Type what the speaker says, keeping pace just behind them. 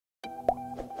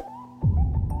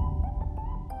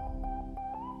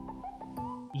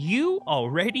You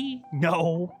already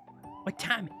know what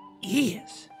time it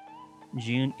is.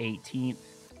 June 18th,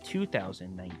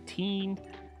 2019.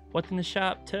 What's in the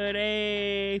shop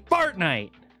today?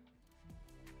 Fortnite.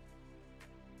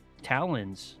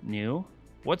 Talons, new.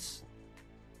 What's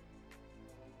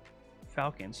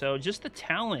Falcon? So just the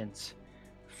Talons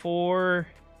for...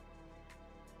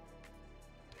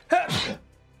 I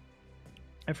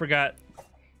forgot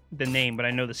the name, but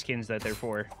I know the skins that they're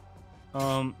for.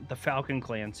 The Falcon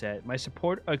clan set. My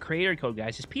support creator code,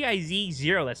 guys, is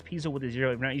PIZO. That's PIZO with a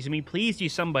 0. If you're not using me, please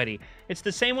use somebody. It's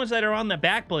the same ones that are on the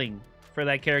back bling for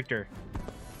that character.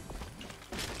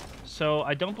 So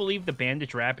I don't believe the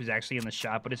bandage wrap is actually in the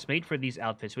shop, but it's made for these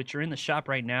outfits, which are in the shop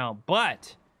right now.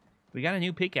 But we got a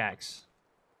new pickaxe.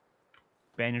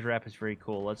 Bandage wrap is very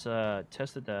cool. Let's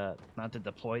test it. Not to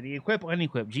deploy, the equip,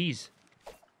 unequip. Jeez.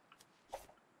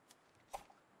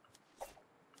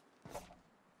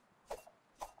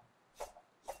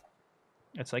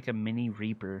 It's like a mini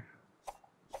Reaper.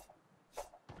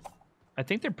 I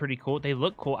think they're pretty cool. They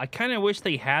look cool. I kind of wish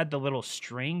they had the little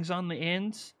strings on the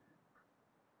ends.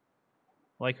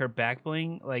 Like her back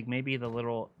bling. Like maybe the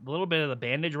little bit of the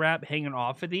bandage wrap hanging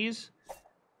off of these.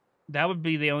 That would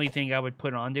be the only thing I would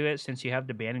put onto it, since you have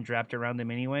the bandage wrapped around them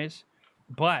anyways.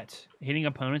 But hitting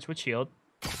opponents with shield.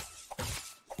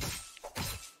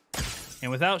 And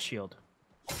without shield.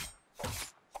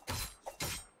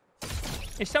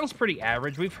 It sounds pretty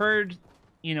average. We've heard,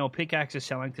 you know, pickaxes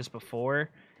sound like this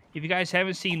before. If you guys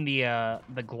haven't seen the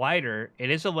glider, it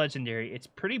is a legendary. It's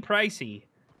pretty pricey.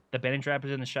 The bandage wrap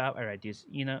is in the shop. All right, dudes,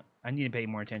 you know, I need to pay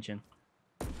more attention.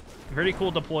 Very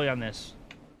cool deploy on this.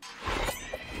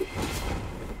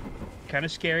 Kind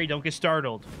of scary. Don't get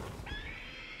startled.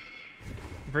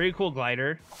 Very cool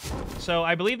glider. So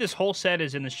I believe this whole set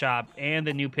is in the shop, and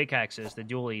the new pickaxes, the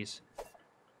dualies.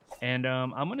 And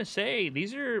I'm going to say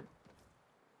these are...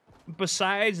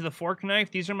 Besides the fork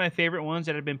knife, these are my favorite ones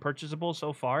that have been purchasable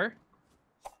so far.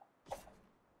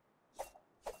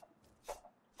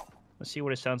 Let's see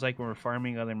what it sounds like when we're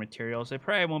farming other materials. It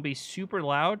probably won't be super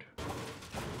loud.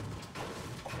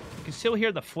 You can still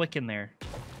hear the flick in there.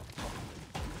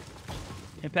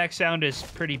 Impact sound is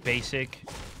pretty basic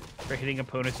for hitting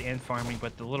opponents and farming,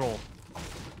 but the little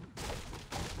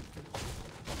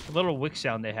wick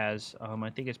sound it has, I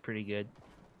think it's pretty good.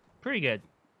 Pretty good.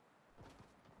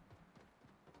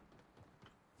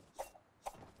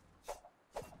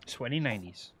 Sweaty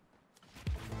 90s.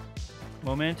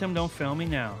 Momentum, don't fail me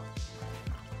now.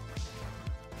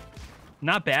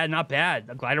 Not bad, not bad.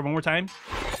 A glider one more time.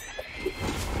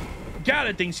 God,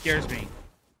 that thing scares me.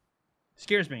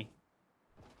 Scares me.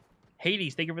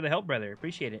 Hades, thank you for the help, brother.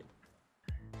 Appreciate it.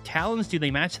 Talons, do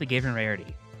they match the given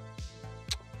rarity?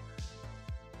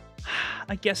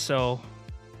 I guess so.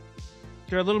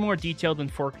 They're a little more detailed than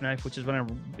fork knife, which is what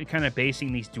I'm kind of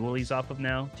basing these dualies off of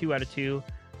now. 2 out of 2.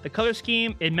 The color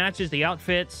scheme, it matches the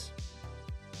outfits.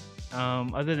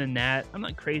 Other than that, I'm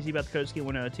not crazy about the color scheme.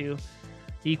 1 out of 2.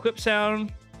 The equip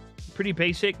sound, pretty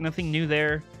basic. Nothing new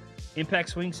there. Impact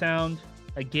swing sound,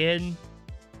 again,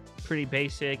 pretty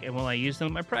basic. And will I use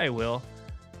them? I probably will.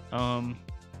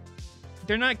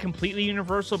 They're not completely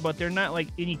universal, but they're not like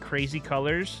any crazy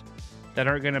colors that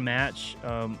aren't going to match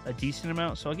a decent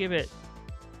amount. So I'll give it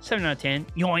 7 out of 10.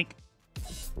 Yoink.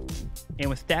 And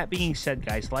with that being said,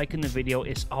 guys, liking the video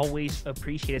is always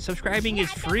appreciated. Subscribing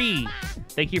is free.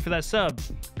 Thank you for that sub,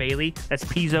 Bailey. That's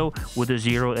PIZO with a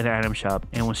 0 in the item shop.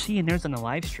 And we'll see you in there on the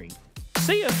live stream.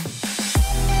 See ya.